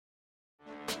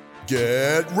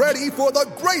Get ready for the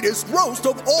greatest roast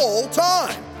of all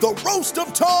time, the Roast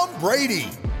of Tom Brady,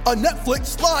 a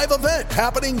Netflix live event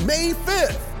happening May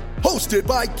 5th. Hosted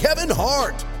by Kevin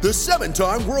Hart, the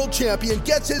 7-time world champion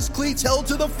gets his cleats held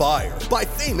to the fire by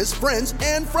famous friends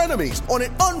and frenemies on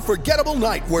an unforgettable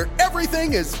night where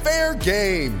everything is fair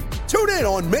game. Tune in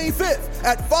on May 5th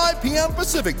at 5 p.m.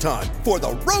 Pacific time for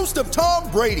the Roast of Tom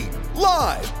Brady,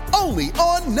 live only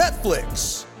on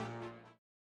Netflix.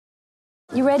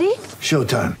 You ready?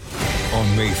 Showtime.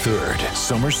 On May 3rd,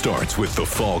 summer starts with The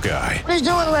Fall Guy. Let's do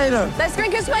it later. Let's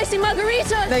drink a spicy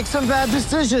margarita. Make some bad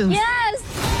decisions.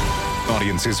 Yes!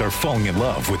 Audiences are falling in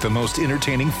love with the most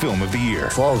entertaining film of the year.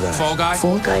 Fall Guy. Fall Guy?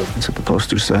 Fall guy. That's what the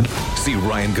poster said. See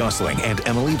Ryan Gosling and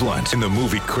Emily Blunt in the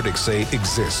movie critics say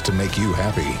exists to make you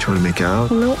happy. Trying to make it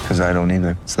out? Nope. Because I don't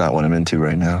either. It's not what I'm into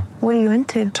right now. What are you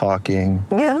into? Talking.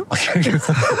 Yeah.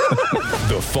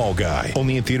 The Fall Guy.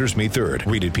 Only in theaters May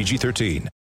 3rd. Rated PG-13.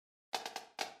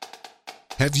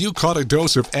 Have you caught a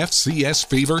dose of FCS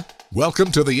fever?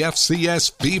 Welcome to the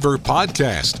FCS Fever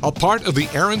Podcast, a part of the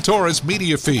Aaron Torres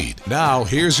media feed. Now,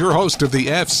 here's your host of the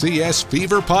FCS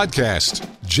Fever Podcast,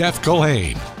 Jeff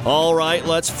Culhane. All right,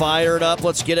 let's fire it up.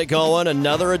 Let's get it going.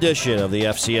 Another edition of the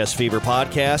FCS Fever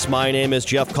Podcast. My name is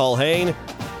Jeff Culhane.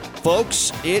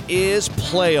 Folks, it is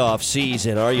playoff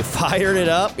season. Are you fired it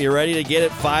up? You ready to get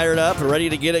it fired up and ready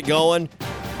to get it going?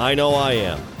 I know I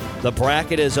am. The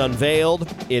bracket is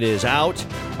unveiled. It is out.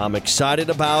 I'm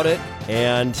excited about it.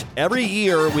 And every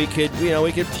year we could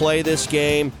play this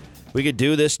game. We could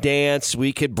do this dance.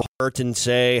 We could blurt and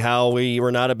say how we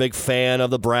were not a big fan of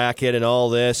the bracket and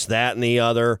all this, that, and the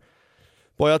other.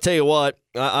 Boy, I'll tell you what,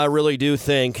 I really do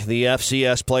think the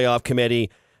FCS Playoff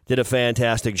Committee did a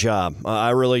fantastic job.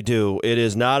 I really do. It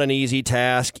is not an easy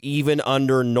task, even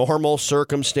under normal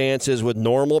circumstances with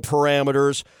normal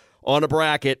parameters on a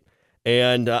bracket.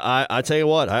 And I tell you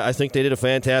what, I think they did a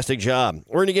fantastic job.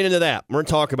 We're going to get into that. We're going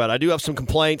to talk about it. I do have some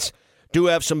complaints, do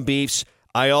have some beefs.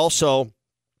 I also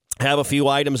have a few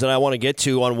items that I want to get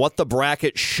to on what the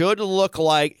bracket should look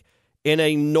like in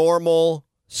a normal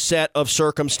set of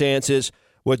circumstances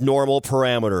with normal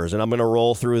parameters. And I'm going to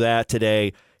roll through that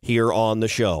today here on the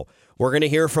show. We're going to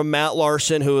hear from Matt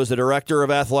Larson, who is the Director of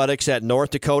Athletics at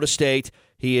North Dakota State.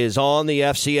 He is on the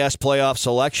FCS Playoff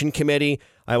Selection Committee.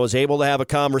 I was able to have a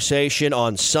conversation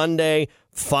on Sunday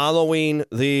following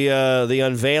the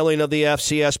unveiling of the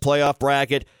FCS playoff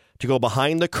bracket to go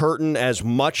behind the curtain as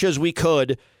much as we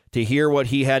could to hear what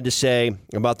he had to say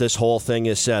about this whole thing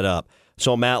is set up.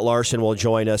 So Matt Larson will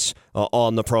join us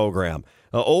on the program.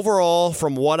 Overall,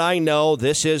 from what I know,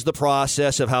 this is the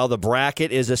process of how the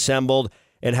bracket is assembled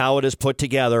and how it is put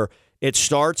together. It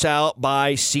starts out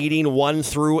by seeding 1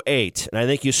 through 8. And I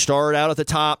think you start out at the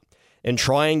top and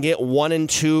try and get 1 and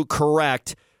 2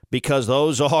 correct because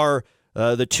those are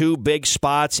the two big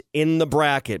spots in the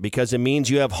bracket because it means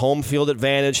you have home field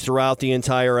advantage throughout the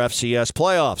entire FCS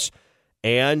playoffs.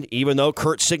 And even though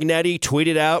Curt Cignetti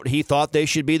tweeted out he thought they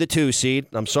should be the 2 seed,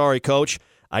 I'm sorry, Coach,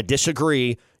 I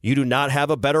disagree. You do not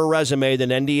have a better resume than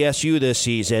NDSU this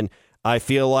season. I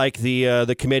feel like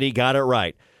the committee got it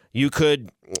right. You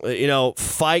could,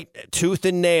 fight tooth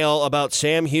and nail about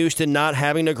Sam Houston not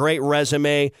having a great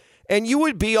resume, and you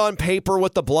would be on paper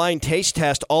with the blind taste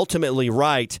test ultimately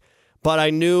right. But I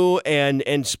knew, and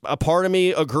a part of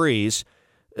me agrees,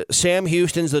 Sam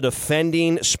Houston's the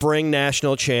defending spring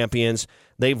national champions.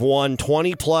 They've won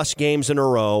 20-plus games in a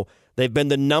row. They've been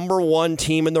the number 1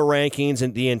 team in the rankings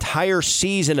in the entire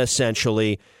season,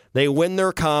 essentially. They win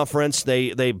their conference.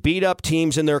 They beat up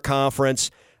teams in their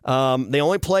conference. They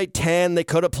only played 10. They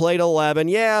could have played 11.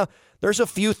 Yeah, there's a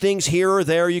few things here or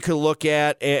there you could look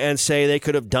at and say they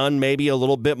could have done maybe a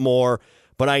little bit more,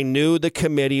 but I knew the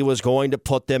committee was going to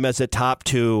put them as a top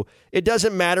 2. It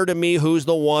doesn't matter to me who's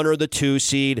the 1 or the 2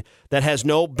 seed. That has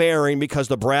no bearing because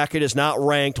the bracket is not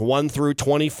ranked 1 through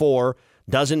 24.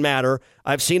 Doesn't matter.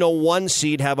 I've seen a 1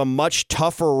 seed have a much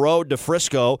tougher road to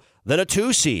Frisco than a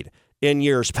 2 seed in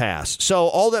years past. So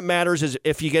all that matters is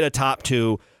if you get a top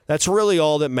 2. That's really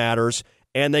all that matters,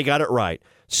 and they got it right.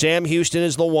 Sam Houston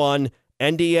is the 1,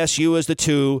 NDSU is the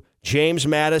 2, James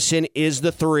Madison is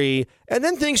the 3, and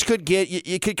then things could get,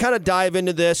 you could kind of dive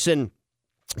into this and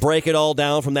break it all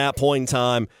down from that point in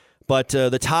time, but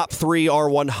the top 3 are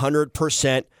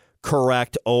 100%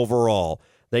 correct overall.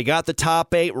 They got the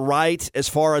top 8 right as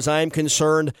far as I'm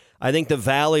concerned. I think the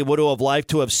Valley would have liked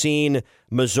to have seen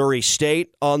Missouri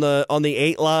State on the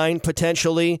 8 line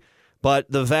potentially, but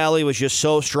the Valley was just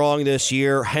so strong this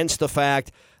year, hence the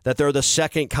fact that they're the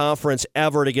second conference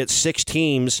ever to get 6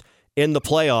 teams in the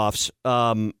playoffs.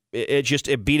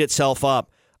 It beat itself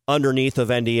up underneath of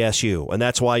NDSU, and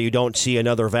that's why you don't see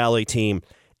another Valley team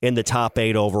in the top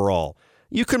 8 overall.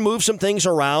 You can move some things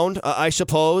around, I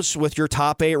suppose, with your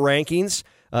top 8 rankings.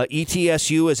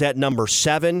 ETSU is at number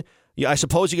 7. I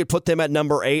suppose you could put them at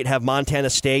number 8, have Montana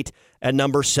State at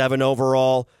number 7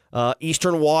 overall.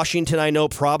 Eastern Washington, I know,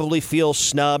 probably feels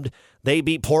snubbed. They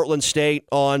beat Portland State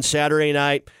on Saturday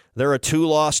night. They're a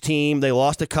 2-loss team. They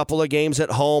lost a couple of games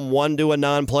at home, one to a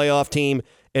non-playoff team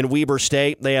in Weber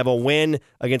State. They have a win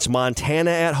against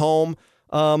Montana at home.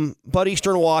 But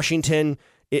Eastern Washington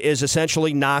is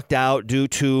essentially knocked out due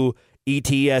to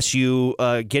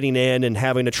ETSU getting in and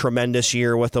having a tremendous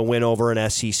year with a win over an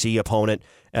SEC opponent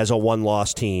as a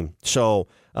 1-loss team. So,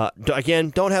 again,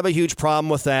 don't have a huge problem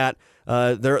with that.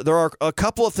 There are a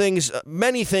couple of things,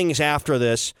 many things after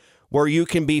this where you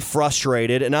can be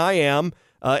frustrated, and I am.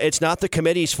 It's not the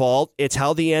committee's fault. It's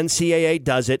how the NCAA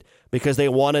does it because they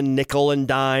want to nickel and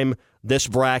dime this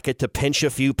bracket to pinch a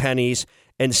few pennies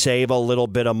and save a little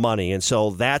bit of money. And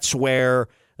so that's where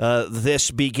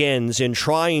this begins in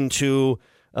trying to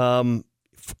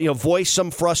voice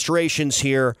some frustrations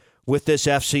here with this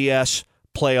FCS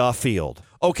playoff field.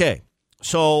 Okay,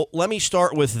 so let me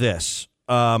start with this.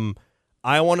 I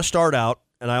want to start out,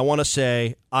 and I want to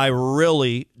say I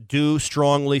really do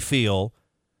strongly feel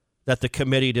that the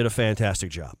committee did a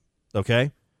fantastic job,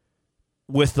 okay,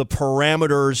 with the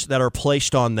parameters that are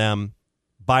placed on them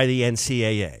by the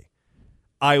NCAA.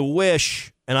 I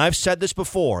wish, and I've said this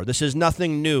before, this is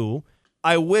nothing new,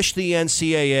 I wish the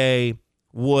NCAA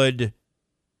would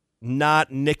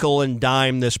not nickel and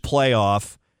dime this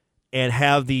playoff and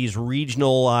have these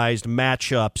regionalized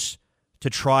matchups to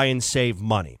try and save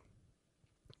money.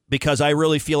 Because I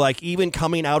really feel like even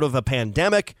coming out of a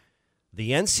pandemic,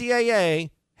 the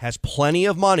NCAA has plenty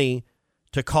of money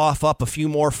to cough up a few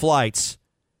more flights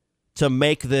to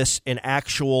make this an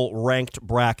actual ranked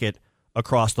bracket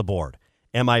across the board.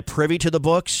 Am I privy to the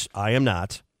books? I am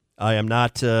not. I am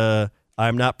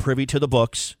not privy to the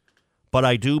books, but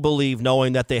I do believe,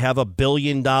 knowing that they have a $1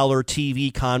 billion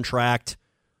TV contract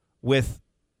with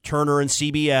Turner and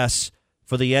CBS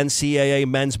for the NCAA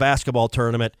men's basketball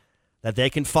tournament, that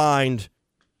they can find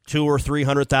 $200,000 or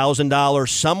 $300,000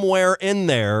 somewhere in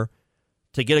there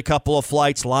to get a couple of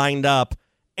flights lined up.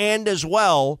 And as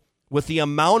well, with the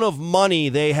amount of money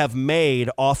they have made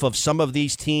off of some of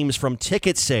these teams from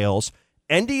ticket sales,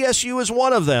 NDSU is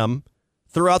one of them,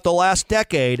 throughout the last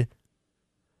decade,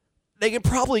 they can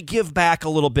probably give back a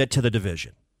little bit to the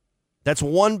division. That's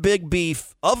one big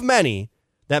beef of many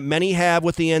that many have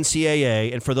with the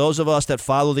NCAA. And for those of us that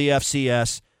follow the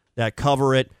FCS, that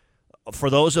cover it, for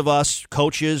those of us,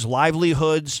 coaches,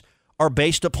 livelihoods are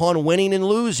based upon winning and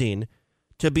losing.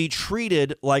 To be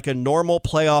treated like a normal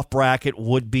playoff bracket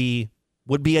would be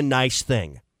a nice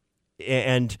thing.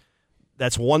 And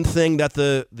that's one thing that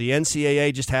the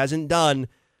NCAA just hasn't done.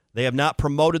 They have not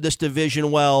promoted this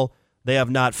division well. They have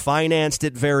not financed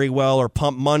it very well or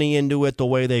pumped money into it the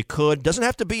way they could. Doesn't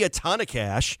have to be a ton of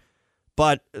cash,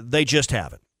 but they just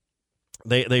haven't.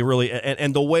 They really,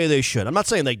 and the way they should. I'm not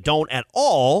saying they don't at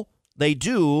all. They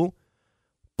do,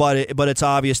 but it's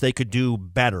obvious they could do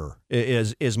better,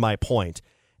 is my point.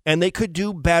 And they could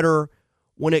do better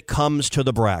when it comes to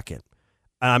the bracket.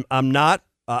 I'm not,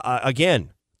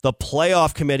 again, the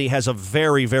playoff committee has a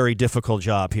very, very difficult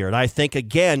job here. And I think,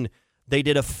 again, they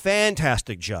did a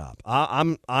fantastic job.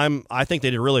 I think they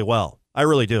did really well. I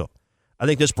really do. I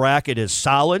think this bracket is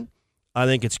solid. I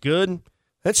think it's good.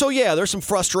 And so, yeah, there's some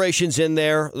frustrations in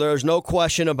there. There's no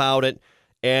question about it.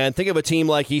 And think of a team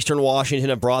like Eastern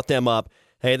Washington and brought them up.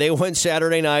 Hey, they win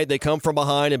Saturday night. They come from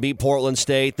behind and beat Portland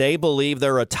State. They believe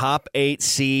they're a top 8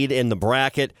 seed in the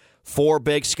bracket. 4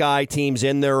 Big Sky teams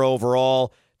in there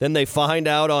overall. Then they find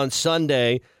out on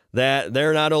Sunday that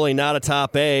they're not only not a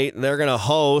top 8, they're going to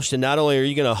host. And not only are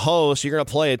you going to host, you're going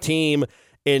to play a team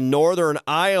in northern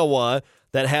Iowa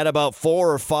that had about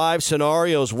 4 or 5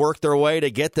 scenarios work their way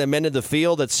to get them into the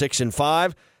field at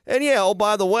 6-5. And yeah, oh,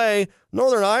 by the way,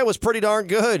 Northern Iowa's pretty darn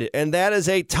good, and that is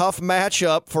a tough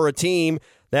matchup for a team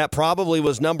that probably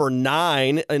was number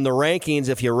 9 in the rankings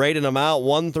if you rated them out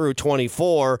 1 through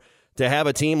 24, to have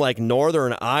a team like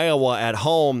Northern Iowa at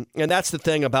home. And that's the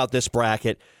thing about this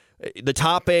bracket. The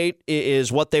top 8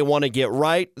 is what they want to get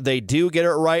right. They do get it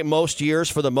right most years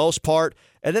for the most part.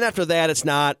 And then after that, it's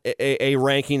not a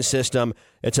ranking system.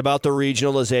 It's about the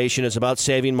regionalization. It's about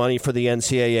saving money for the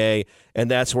NCAA, and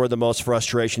that's where the most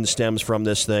frustration stems from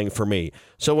this thing for me.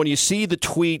 So when you see the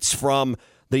tweets from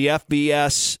the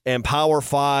FBS and Power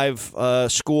 5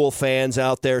 school fans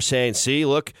out there saying, see,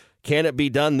 look, can it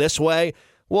be done this way?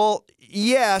 Well,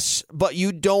 yes, but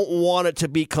you don't want it to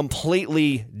be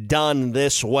completely done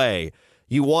this way.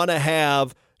 You want to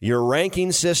have your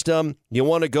ranking system, you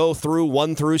want to go through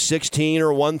 1 through 16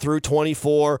 or 1 through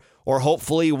 24 or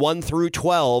hopefully 1 through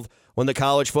 12 when the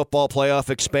college football playoff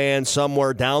expands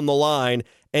somewhere down the line,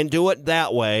 and do it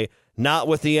that way, not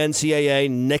with the NCAA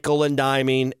nickel and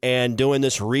diming and doing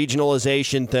this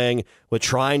regionalization thing with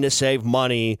trying to save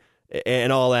money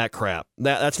and all that crap.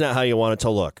 That's not how you want it to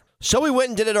look. So we went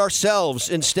and did it ourselves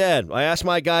instead. I asked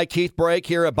my guy Keith Brake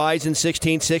here at Bison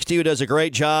 1660, who does a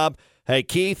great job. Hey,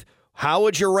 Keith, how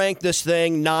would you rank this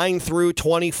thing 9 through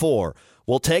 24?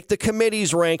 We'll take the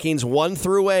committee's rankings 1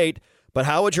 through 8, but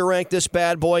how would you rank this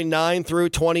bad boy 9 through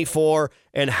 24,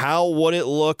 and how would it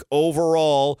look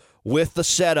overall with the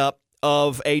setup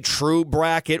of a true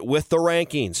bracket with the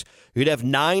rankings? You'd have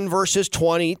 9 versus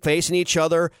 20 facing each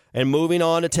other and moving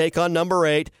on to take on number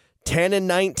 8, 10 and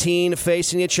 19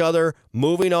 facing each other,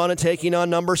 moving on and taking on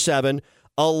number 7,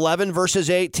 11 versus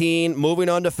 18 moving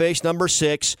on to face number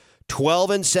 6, 12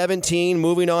 and 17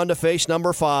 moving on to face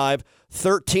number 5,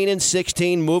 13 and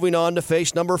 16 moving on to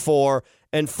face number 4,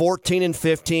 and 14 and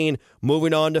 15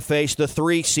 moving on to face the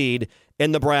 3 seed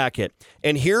in the bracket.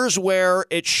 And here's where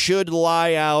it should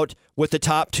lie out with the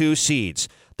top 2 seeds.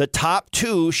 The top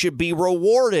 2 should be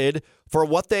rewarded for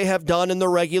what they have done in the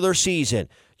regular season.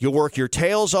 You work your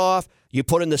tails off. You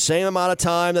put in the same amount of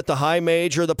time that the high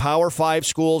major, the Power 5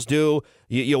 schools do.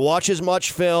 You watch as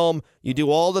much film. You do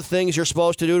all the things you're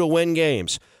supposed to do to win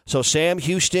games. So Sam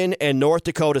Houston and North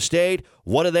Dakota State,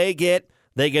 what do they get?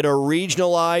 They get a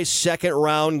regionalized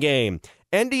second-round game.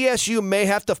 NDSU may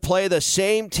have to play the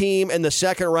same team in the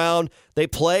second round they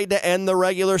played to end the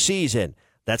regular season.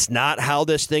 That's not how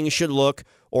this thing should look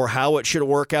or how it should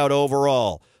work out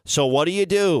overall. So what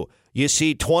do? You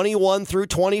see 21 through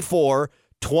 24.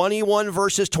 21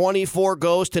 versus 24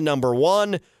 goes to number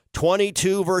 1.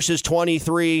 22 versus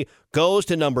 23 goes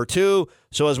to number 2.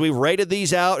 So as we've rated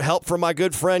these out, help from my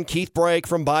good friend Keith Brake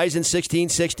from Bison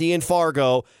 1660 in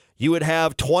Fargo, you would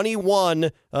have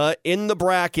 21 in the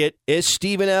bracket is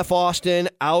Stephen F. Austin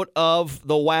out of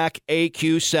the WAC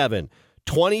AQ7.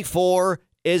 24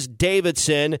 is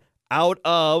Davidson out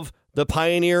of the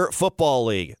Pioneer Football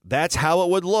League. That's how it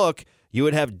would look. You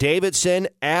would have Davidson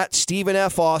at Stephen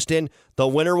F. Austin. The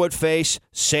winner would face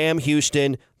Sam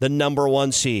Houston, the number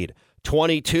 1 seed.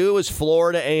 22 is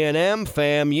Florida A&M,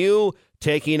 FAMU,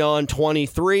 taking on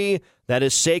 23. That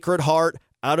is Sacred Heart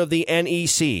out of the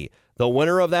NEC. The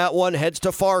winner of that one heads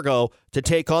to Fargo to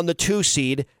take on the 2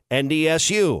 seed,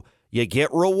 NDSU. You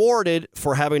get rewarded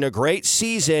for having a great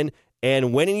season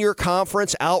and winning your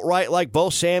conference outright like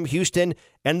both Sam Houston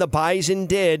and the Bison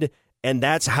did, and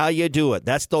that's how you do it.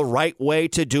 That's the right way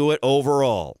to do it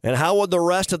overall. And how would the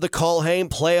rest of the Culhane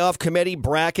Playoff Committee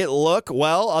bracket look?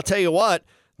 Well, I'll tell you what,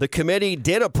 the committee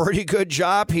did a pretty good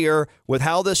job here with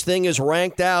how this thing is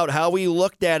ranked out, how we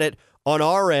looked at it on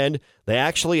our end. They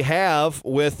actually have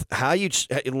with how you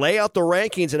lay out the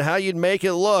rankings and how you'd make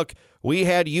it look. We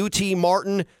had UT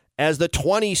Martin as the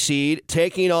 20 seed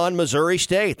taking on Missouri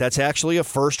State. That's actually a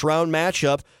first-round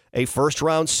matchup, a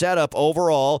first-round setup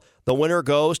overall. The winner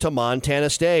goes to Montana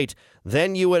State.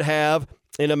 Then you would have,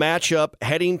 in a matchup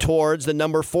heading towards the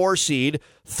number 4 seed,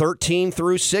 13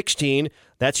 through 16,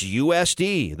 that's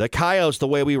USD. The Coyotes, the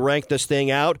way we rank this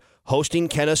thing out, hosting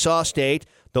Kennesaw State.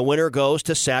 The winner goes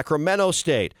to Sacramento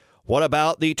State. What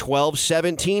about the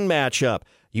 12-17 matchup?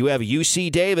 You have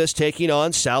UC Davis taking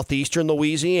on Southeastern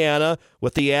Louisiana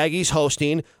with the Aggies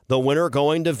hosting, the winner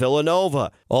going to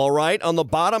Villanova. All right, on the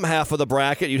bottom half of the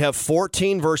bracket, you'd have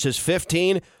 14 versus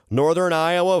 15, Northern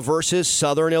Iowa versus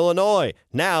Southern Illinois.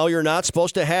 Now, you're not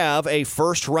supposed to have a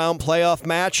first-round playoff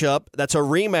matchup that's a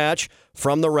rematch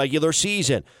from the regular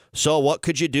season. So what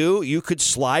could you do? You could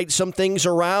slide some things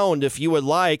around if you would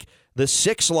like. The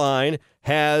 6 line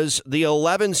has the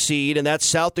 11 seed, and that's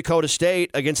South Dakota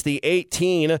State against the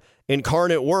 18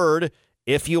 Incarnate Word.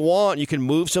 If you want, you can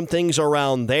move some things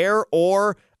around there,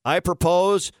 or I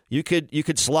propose you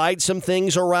could slide some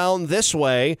things around this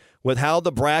way with how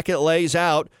the bracket lays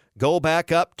out. Go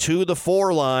back up to the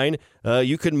 4 line.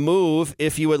 You can move,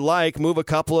 if you would like, move a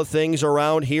couple of things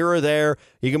around here or there.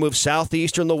 You can move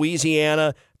Southeastern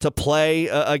Louisiana to play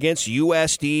against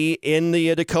USD in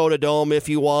the Dakota Dome if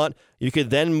you want. You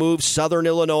could then move Southern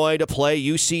Illinois to play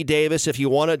UC Davis if you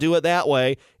want to do it that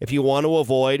way, if you want to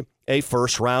avoid a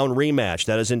first-round rematch.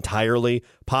 That is entirely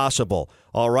possible.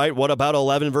 All right, what about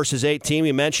 11 versus 18?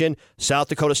 We mentioned South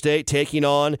Dakota State taking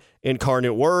on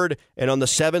Incarnate Word. And on the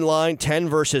 7 line, 10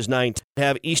 versus 19,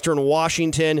 have Eastern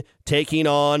Washington taking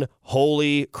on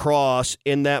Holy Cross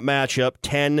in that matchup,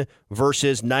 10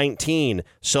 versus 19.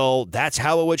 So that's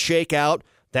how it would shake out.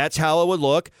 That's how it would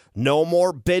look. No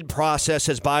more bid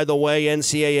processes, by the way,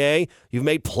 NCAA. You've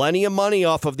made plenty of money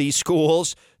off of these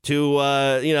schools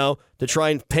to try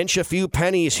and pinch a few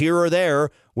pennies here or there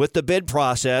with the bid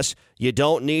process. You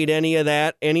don't need any of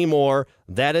that anymore.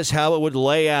 That is how it would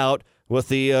lay out with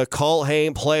the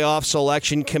Culhane Playoff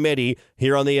Selection Committee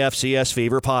here on the FCS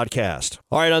Fever podcast.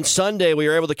 All right, on Sunday, we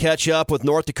were able to catch up with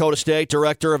North Dakota State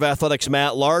Director of Athletics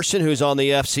Matt Larson, who's on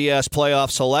the FCS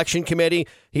Playoff Selection Committee.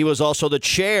 He was also the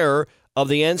chair of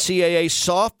the NCAA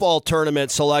Softball Tournament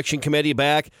Selection Committee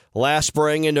back last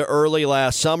spring into early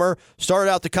last summer. Started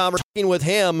out the conversation with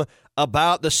him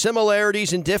about the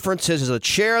similarities and differences as a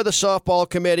chair of the softball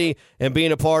committee and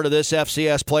being a part of this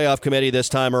FCS playoff committee this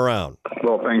time around.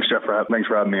 Well, thanks, Jeff. Thanks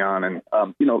for having me on. And,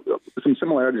 some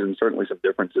similarities and certainly some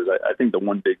differences. I think the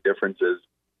one big difference is,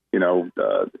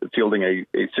 fielding a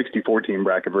 64-team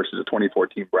bracket versus a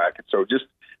 24-team bracket. So just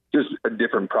a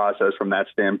different process from that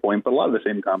standpoint, but a lot of the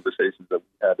same conversations that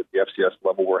we had at the FCS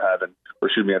level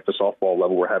at the softball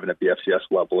level we're having at the FCS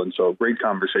level. And so great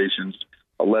conversations,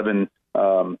 11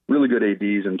 really good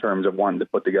ADs in terms of wanting to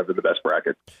put together the best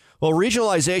bracket. Well,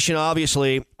 regionalization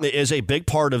obviously is a big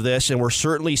part of this, and we're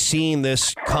certainly seeing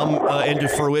this come into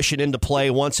fruition, into play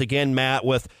once again, Matt,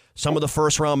 with some of the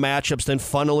first-round matchups then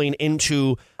funneling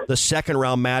into the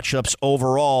second-round matchups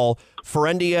overall. For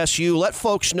NDSU, let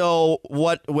folks know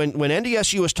when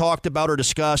NDSU is talked about or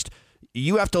discussed,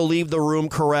 you have to leave the room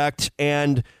correct,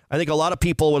 and I think a lot of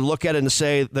people would look at it and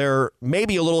say they're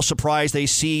maybe a little surprised they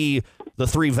see the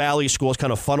three Valley schools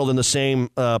kind of funneled in the same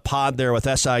pod there with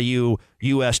SIU,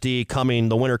 USD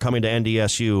the winner coming to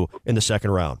NDSU in the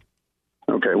second round.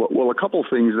 Okay, well, a couple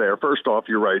things there. First off,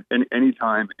 you're right.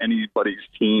 Anytime anybody's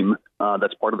team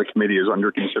that's part of the committee is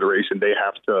under consideration, they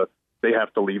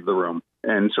have to leave the room.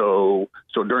 And so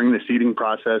during the seeding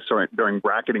process or during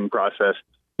bracketing process,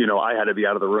 I had to be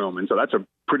out of the room. And so that's a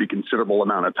pretty considerable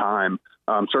amount of time.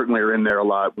 Certainly are in there a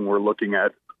lot when we're looking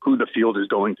at who the field is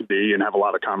going to be and have a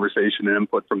lot of conversation and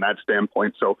input from that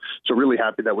standpoint. So really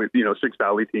happy that we, 6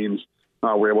 Valley teams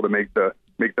were able to make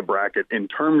the bracket. In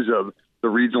terms of the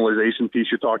regionalization piece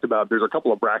you talked about, there's a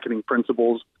couple of bracketing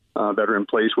principles that are in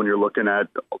place when you're looking at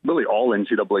really all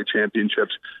NCAA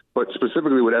championships, but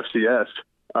specifically with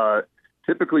FCS,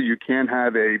 typically you can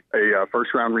have a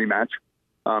first round rematch.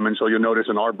 And so you'll notice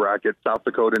in our bracket, South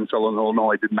Dakota and Southern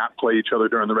Illinois did not play each other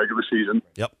during the regular season.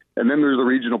 Yep. And then there's the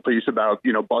regional piece about,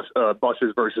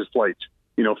 buses versus flights,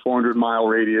 400-mile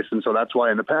radius. And so that's why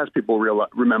in the past people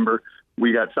remember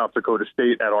we got South Dakota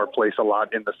State at our place a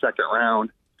lot in the second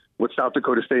round. With South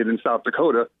Dakota State and South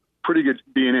Dakota, pretty good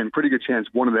chance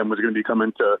one of them was going to be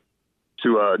coming to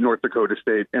North Dakota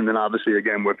State. And then obviously,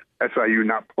 again, with SIU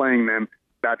not playing them,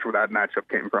 that's where that matchup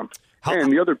came from.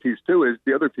 And the other piece too is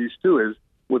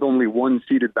with only one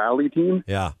seeded Valley team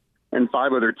and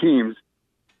 5 other teams,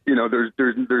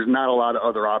 there's not a lot of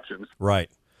other options. Right.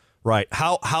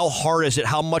 How hard is it?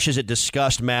 How much is it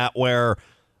discussed, Matt, where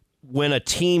when a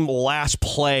team last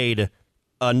played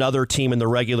another team in the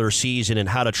regular season and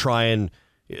how to try and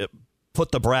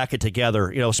put the bracket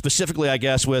together, specifically, I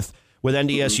guess, with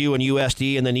NDSU and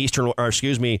USD and then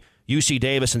UC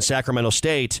Davis and Sacramento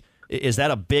State, is that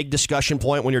a big discussion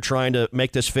point when you're trying to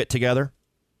make this fit together?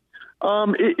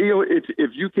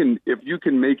 If you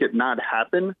can make it not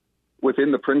happen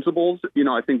within the principles,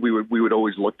 I think we would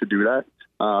always look to do that.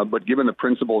 But given the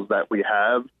principles that we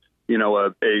have, a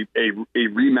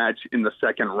rematch in the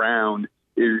second round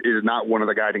is not one of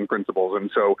the guiding principles.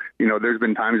 And so, there's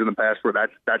been times in the past where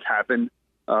that's happened.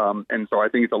 And so I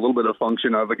think it's a little bit of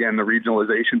function of, again, the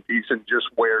regionalization piece and just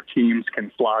where teams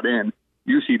can slot in.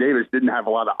 UC Davis didn't have a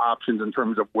lot of options in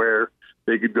terms of where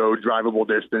they could go drivable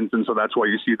distance. And so that's why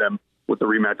you see them with the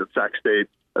rematch at Sac State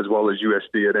as well as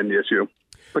USD at NDSU,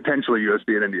 potentially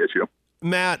USD at NDSU.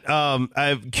 Matt,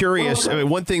 I'm curious.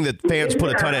 One thing that fans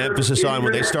put a ton of emphasis on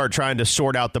when they start trying to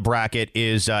sort out the bracket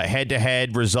is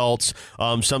head-to-head results.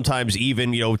 Sometimes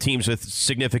even teams with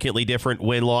significantly different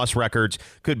win-loss records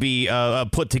could be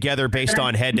put together based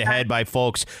on head-to-head by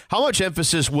folks. How much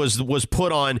emphasis was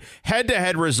put on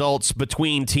head-to-head results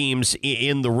between teams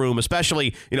in the room,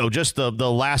 especially just the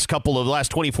last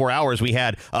 24 hours we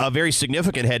had a very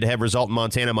significant head-to-head result in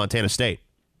Montana State.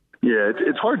 Yeah,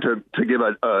 it's hard to give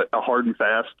a hard and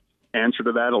fast answer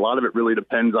to that. A lot of it really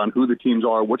depends on who the teams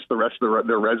are, what's the rest of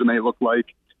their resume look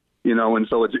like, and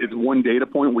so it's one data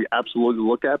point we absolutely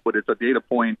look at, but it's a data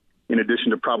point in addition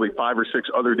to probably 5 or 6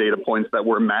 other data points that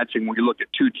we're matching when you look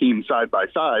at 2 teams side by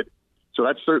side. So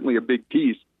that's certainly a big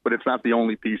piece, but it's not the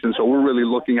only piece. And so we're really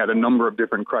looking at a number of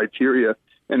different criteria.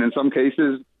 And in some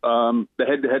cases, the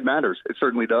head-to-head matters. It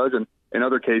certainly does. And in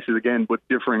other cases, again, with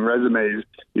differing resumes,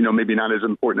 maybe not as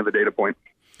important of a data point.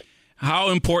 How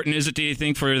important is it, do you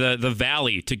think, for the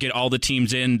Valley to get all the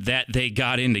teams in that they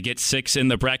got in, to get 6 in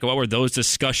the bracket? What were those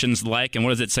discussions like, and what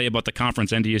does it say about the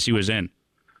conference NDSU is in?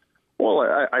 Well,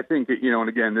 I think, and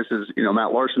again, this is,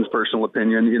 Matt Larson's personal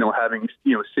opinion, having,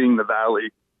 seeing the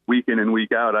Valley week in and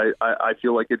week out, I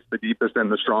feel like it's the deepest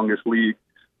and the strongest league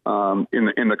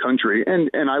in the country.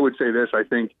 And I would say this, I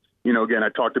think, again, I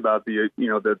talked about the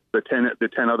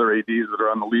 10 other ADs that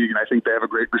are on the league, and I think they have a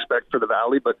great respect for the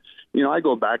Valley. But, I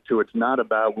go back to, it's not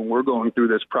about, when we're going through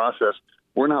this process,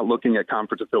 we're not looking at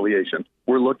conference affiliation.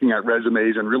 We're looking at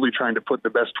resumes and really trying to put the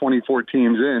best 24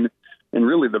 teams in, and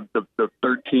really the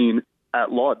 13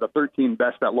 at large, the 13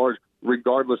 best at large,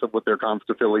 regardless of what their conference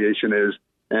affiliation is.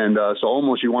 And so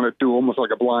almost you want to do almost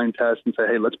like a blind test and say,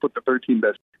 hey, let's put the 13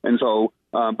 best. And so,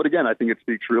 but again, I think it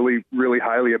speaks really, really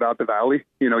highly about the Valley.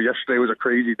 Yesterday was a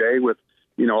crazy day with,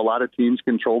 a lot of teams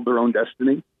controlled their own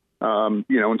destiny,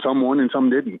 and some won and some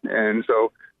didn't. And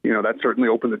so, that certainly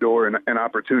opened the door and an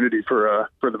opportunity for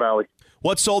the Valley.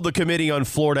 What sold the committee on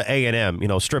Florida A&M?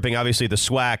 Stripping obviously the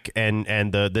SWAC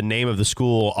and the name of the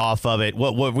school off of it.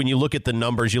 What when you look at the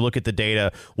numbers, you look at the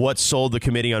data, what sold the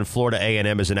committee on Florida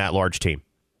A&M as an at-large team?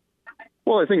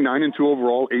 Well, I think 9-2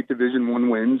 overall, 8 Division I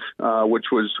wins,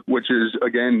 which is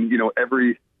again,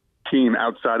 every team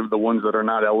outside of the ones that are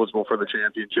not eligible for the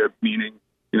championship, meaning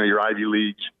your Ivy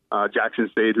Leagues, Jackson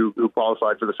State, who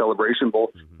qualified for the Celebration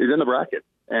Bowl, is in the bracket.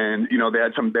 And they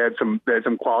had some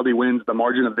quality wins. The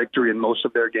margin of victory in most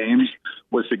of their games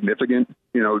was significant.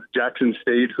 Jackson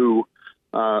State, who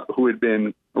had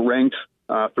been ranked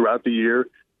throughout the year,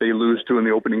 they lose to in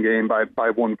the opening game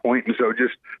by 1 point, and so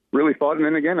just really thought. And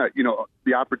then again,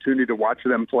 the opportunity to watch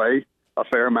them play a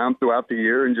fair amount throughout the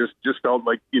year, and just felt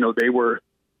like they were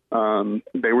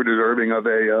deserving of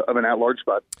an at-large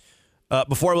spot.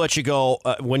 Before I let you go,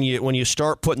 when you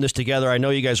start putting this together, I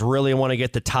know you guys really want to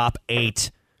get the top 8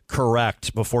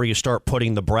 correct before you start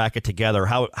putting the bracket together.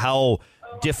 How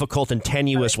difficult and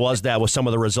tenuous was that with some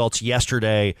of the results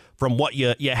yesterday from what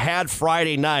you had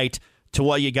Friday night to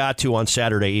what you got to on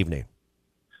Saturday evening?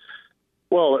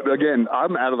 Well, again,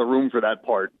 I'm out of the room for that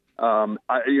part.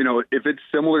 If it's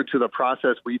similar to the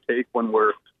process we take when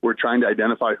we're trying to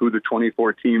identify who the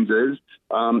 24 teams is,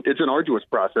 it's an arduous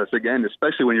process, again,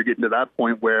 especially when you're getting to that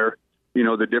point where,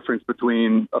 the difference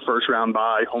between a first-round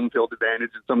bye, home field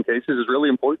advantage in some cases is really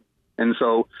important. And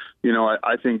so,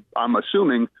 I think I'm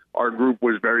assuming our group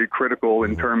was very critical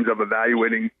in terms of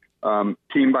evaluating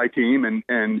team by team and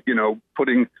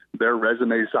putting their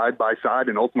resumes side by side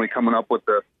and ultimately coming up with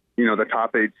the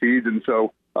top 8 seeds. And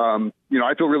so, I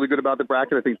feel really good about the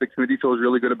bracket. I think the committee feels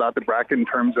really good about the bracket in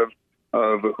terms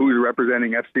of who's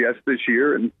representing FCS this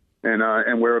year and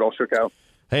where it all shook out.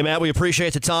 Hey, Matt, we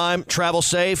appreciate the time. Travel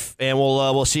safe, and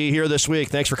we'll see you here this week.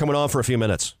 Thanks for coming on for a few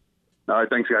minutes. All right,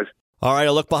 thanks, guys. All right,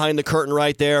 a look behind the curtain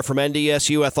right there from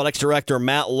NDSU Athletics Director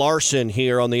Matt Larson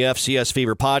here on the FCS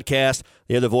Fever podcast.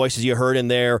 The other voices you heard in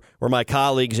there were my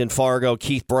colleagues in Fargo,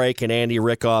 Keith Brake and Andy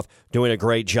Rickoff, doing a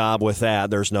great job with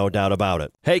that. There's no doubt about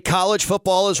it. Hey, college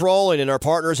football is rolling, and our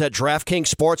partners at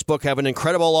DraftKings Sportsbook have an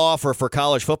incredible offer for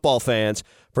college football fans.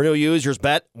 For new users,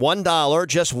 bet $1,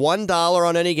 just $1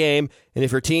 on any game, and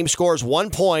if your team scores 1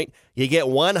 point, you get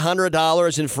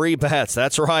 $100 in free bets.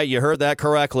 That's right, you heard that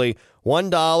correctly.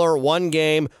 $1, one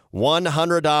game,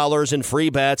 $100 in free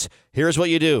bets. Here's what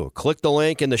you do. Click the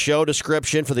link in the show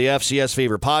description for the FCS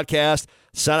Fever podcast.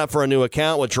 Sign up for a new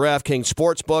account with DraftKings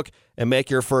Sportsbook and make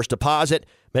your first deposit.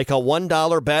 Make a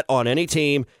 $1 bet on any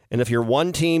team, and if your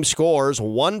one team scores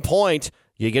 1 point,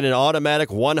 you get an automatic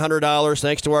 $100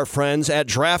 thanks to our friends at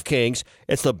DraftKings.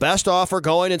 It's the best offer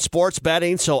going in sports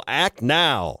betting, so act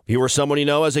now. If you or someone you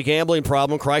know has a gambling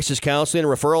problem, crisis counseling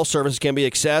and referral services can be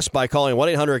accessed by calling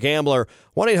 1-800-GAMBLER,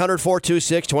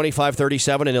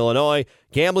 1-800-426-2537 in Illinois.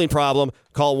 Gambling problem,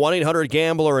 call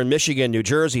 1-800-GAMBLER in Michigan, New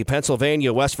Jersey,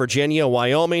 Pennsylvania, West Virginia,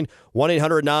 Wyoming,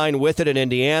 1-800-9-WITH-IT in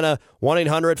Indiana,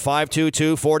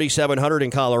 1-800-522-4700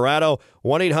 in Colorado,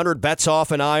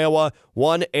 1-800-BETS-OFF in Iowa,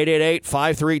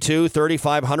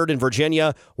 1-888-532-3500 in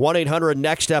Virginia,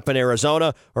 1-800-NEXT-STEP in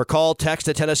Arizona, or call, text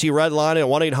the Tennessee Red Line at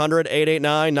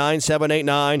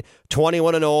 1-800-889-9789,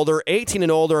 21 and older, 18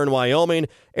 and older in Wyoming,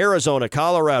 Arizona,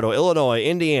 Colorado, Illinois,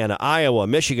 Indiana, Iowa,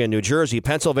 Michigan, New Jersey,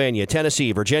 Pennsylvania,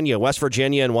 Tennessee, Virginia, West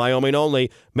Virginia, and Wyoming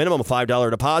only. Minimum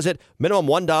 $5 deposit, minimum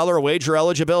 $1 wager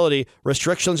eligibility.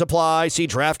 Restrictions apply. See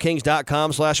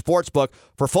DraftKings.com/sportsbook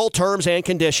for full terms and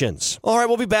conditions. All right,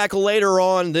 we'll be back later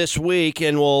on this week,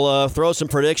 and we'll throw some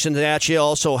predictions at you.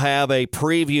 Also have a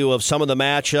preview of some of the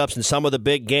matchups and some of the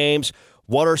big games.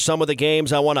 What are some of the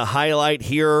games I want to highlight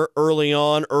here early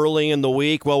in the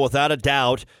week? Well, without a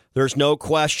doubt, there's no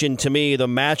question to me the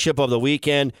matchup of the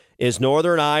weekend is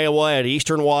Northern Iowa at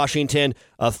Eastern Washington,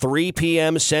 a 3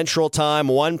 p.m. Central Time,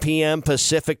 1 p.m.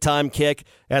 Pacific Time kick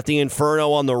at the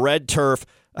Inferno on the red turf.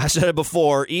 I said it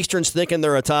before, Eastern's thinking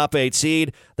they're a top 8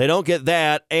 seed. They don't get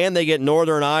that, and they get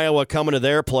Northern Iowa coming to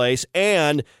their place.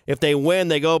 And if they win,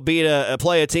 they go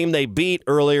play a team they beat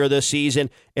earlier this season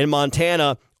in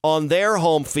Montana on their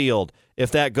home field, if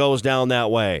that goes down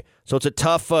that way. So it's a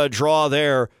tough draw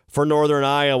there for Northern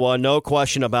Iowa, no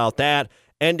question about that.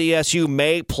 NDSU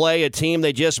may play a team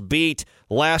they just beat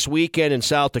last weekend in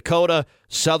South Dakota,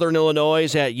 Southern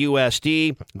Illinois at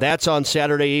USD. That's on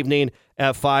Saturday evening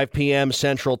at 5 p.m.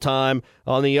 Central Time.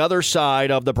 On the other side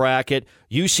of the bracket,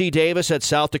 UC Davis at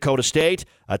South Dakota State.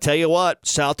 I tell you what,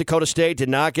 South Dakota State did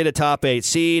not get a top 8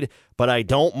 seed, but I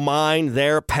don't mind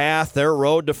their path, their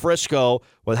road to Frisco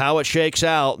with how it shakes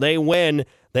out. They win.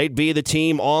 They'd be the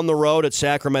team on the road at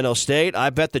Sacramento State. I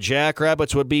bet the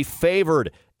Jackrabbits would be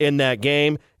favored in that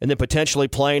game, and then potentially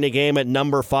playing a game at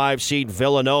number 5 seed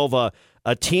Villanova,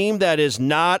 a team that is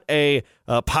not a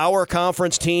power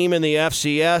conference team in the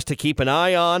FCS to keep an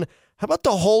eye on. How about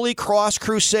the Holy Cross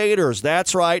Crusaders?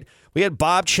 That's right. We had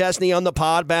Bob Chesney on the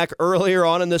pod back earlier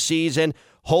on in the season.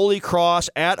 Holy Cross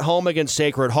at home against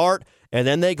Sacred Heart, and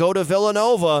then they go to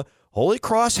Villanova. Holy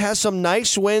Cross has some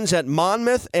nice wins at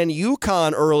Monmouth and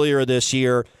UConn earlier this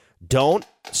year. Don't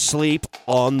sleep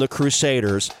on the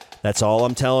Crusaders. That's all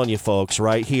I'm telling you, folks,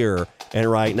 right here and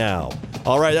right now.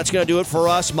 All right, that's going to do it for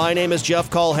us. My name is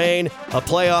Jeff Culhane, a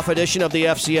playoff edition of the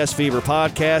FCS Fever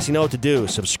podcast. You know what to do.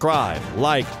 Subscribe,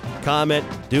 like, comment,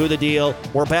 do the deal.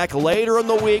 We're back later in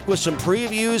the week with some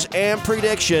previews and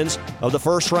predictions of the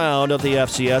first round of the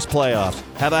FCS playoffs.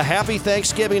 Have a happy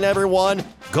Thanksgiving, everyone.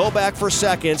 Go back for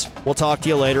seconds. We'll talk to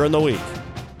you later in the week.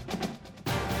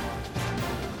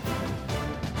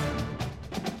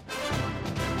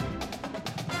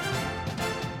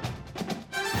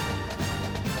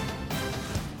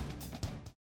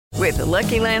 With the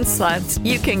Lucky Land Slots,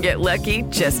 you can get lucky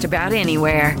just about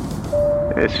anywhere.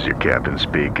 This is your captain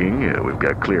speaking. We've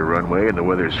got clear runway and the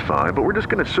weather's fine, but we're just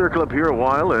going to circle up here a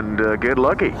while and get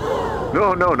lucky.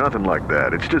 No, nothing like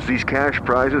that. It's just these cash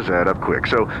prizes add up quick.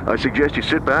 So I suggest you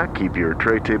sit back, keep your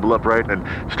tray table upright, and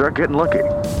start getting lucky.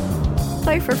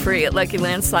 Play for free at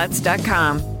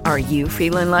LuckyLandSlots.com. Are you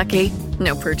feeling lucky?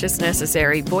 No purchase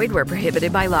necessary. Void where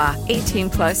prohibited by law.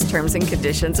 18+ terms and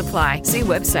conditions apply. See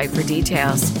website for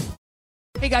details.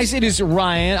 Hey guys, it is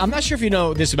Ryan. I'm not sure if you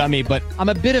know this about me, but I'm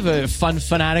a bit of a fun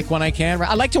fanatic when I can.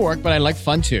 I like to work, but I like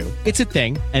fun too. It's a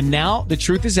thing. And now the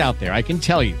truth is out there. I can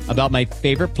tell you about my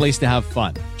favorite place to have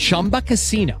fun. Chumba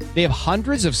Casino. They have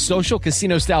hundreds of social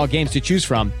casino style games to choose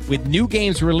from with new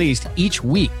games released each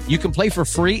week. You can play for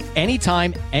free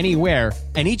anytime, anywhere.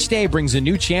 And each day brings a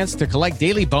new chance to collect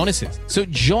daily bonuses. So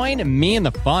join me in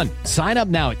the fun. Sign up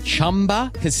now at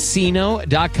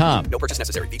ChumbaCasino.com. No purchase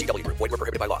necessary. VGW Group. Void where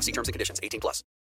prohibited by law. See terms and conditions. 18+.